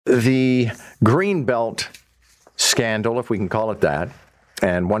The Greenbelt scandal, if we can call it that,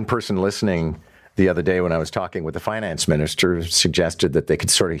 and one person listening the other day when I was talking with the finance minister suggested that they could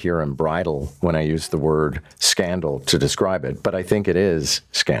sort of hear him bridle when I used the word scandal to describe it, but I think it is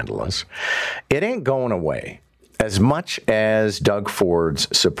scandalous. It ain't going away. As much as Doug Ford's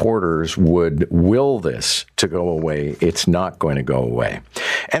supporters would will this to go away, it's not going to go away.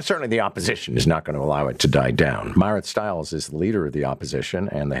 And certainly the opposition is not going to allow it to die down. Marit Stiles is the leader of the opposition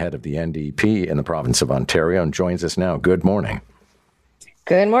and the head of the NDP in the province of Ontario and joins us now. Good morning.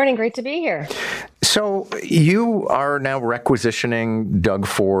 Good morning. Great to be here. So you are now requisitioning Doug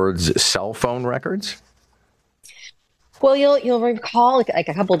Ford's cell phone records? Well, you'll recall like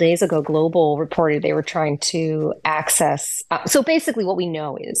a couple of days ago, Global reported they were trying to access. So basically, what we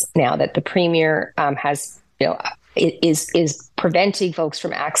know is now that the premier has, is preventing folks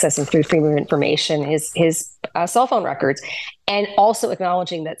from accessing through Freedom of Information his cell phone records, and also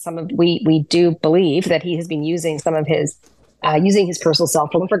acknowledging that we do believe that he has been using some of his. Using his personal cell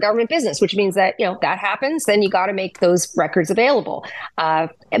phone for government business, which means that, that happens, then you got to make those records available.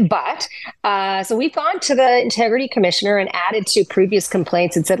 So we've gone to the Integrity Commissioner and added to previous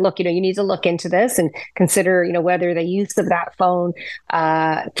complaints and said, look, you need to look into this and consider, whether the use of that phone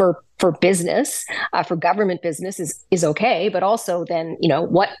for business, for government business is okay, but also then,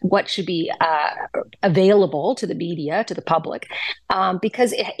 what should be available to the media, to the public,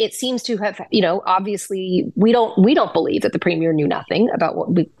 because it seems to have, obviously we don't believe that the premier knew nothing about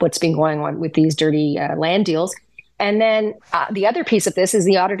what's been going on with these dirty land deals. And then the other piece of this is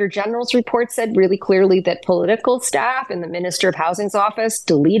the Auditor General's report said really clearly that political staff in the Minister of Housing's office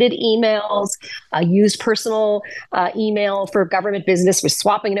deleted emails, used personal email for government business, was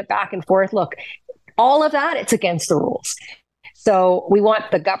swapping it back and forth. Look, all of that, it's against the rules. So we want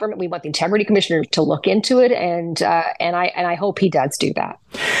the Integrity Commissioner to look into it, and I hope he does do that.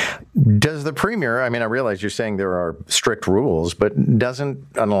 Does the premier, I realize you're saying there are strict rules, but doesn't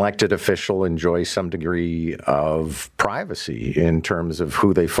an elected official enjoy some degree of privacy in terms of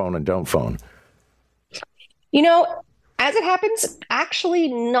who they phone and don't phone? As it happens, actually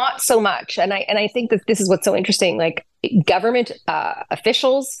not so much. And I think that this is what's so interesting. Like government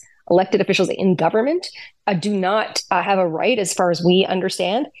officials, elected officials in government do not have a right, as far as we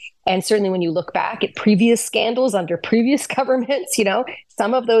understand. And certainly when you look back at previous scandals under previous governments,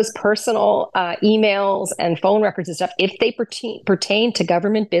 some of those personal emails and phone records and stuff, if they pertain to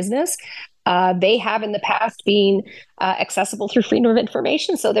government business, they have in the past been accessible through Freedom of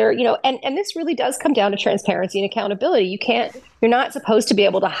Information. So they're, and this really does come down to transparency and accountability. You're not supposed to be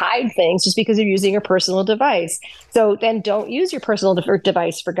able to hide things just because you're using your personal device. So then don't use your personal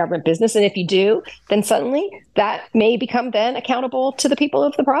device for government business. And if you do, then suddenly that may become then accountable to the people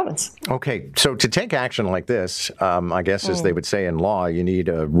of the province. Okay. So to take action like this, I guess, as they would say in law, you need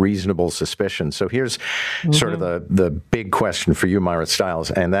a reasonable suspicion. So here's sort of the big question for you, Marit Stiles,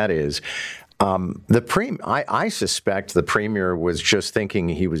 and that is, I suspect the premier was just thinking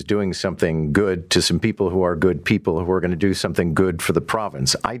he was doing something good to some people who are good people who are going to do something good for the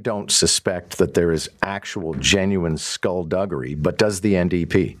province. I don't suspect that there is actual genuine skullduggery, but does the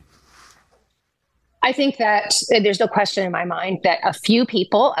NDP? I think that there's no question in my mind that a few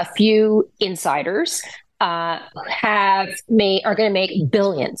people, a few insiders are going to make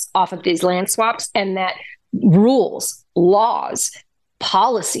billions off of these land swaps, and that rules, laws,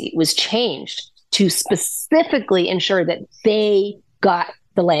 policy was changed to specifically ensure that they got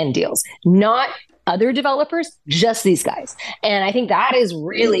the land deals, not other developers, just these guys. And I think that is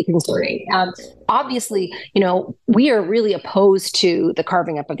really concerning. Obviously, we are really opposed to the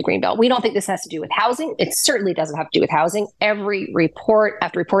carving up of the Greenbelt. We don't think this has to do with housing. It certainly doesn't have to do with housing. Every report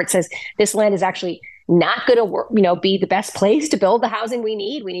after report says this land is actually not going to be the best place to build the housing we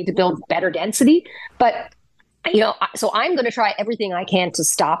need. We need to build better density. But so I'm going to try everything I can to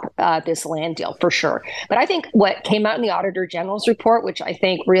stop this land deal for sure. But I think what came out in the Auditor General's report, which I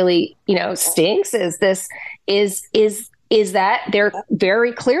think really, stinks, is that there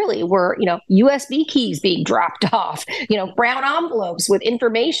very clearly were, USB keys being dropped off, brown envelopes with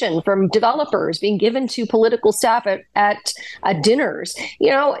information from developers being given to political staff at dinners.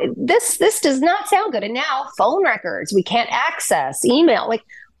 This does not sound good. And now phone records we can't access, emails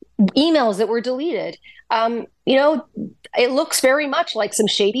that were deleted. It looks very much like some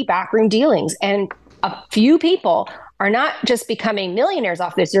shady backroom dealings, and a few people are not just becoming millionaires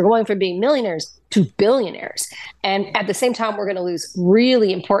off this. They're going from being millionaires to billionaires. And at the same time, we're going to lose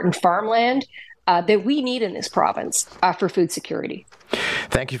really important farmland that we need in this province for food security.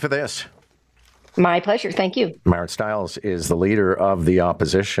 Thank you for this. My pleasure. Thank you. Marit Stiles is the leader of the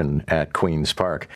opposition at Queen's Park.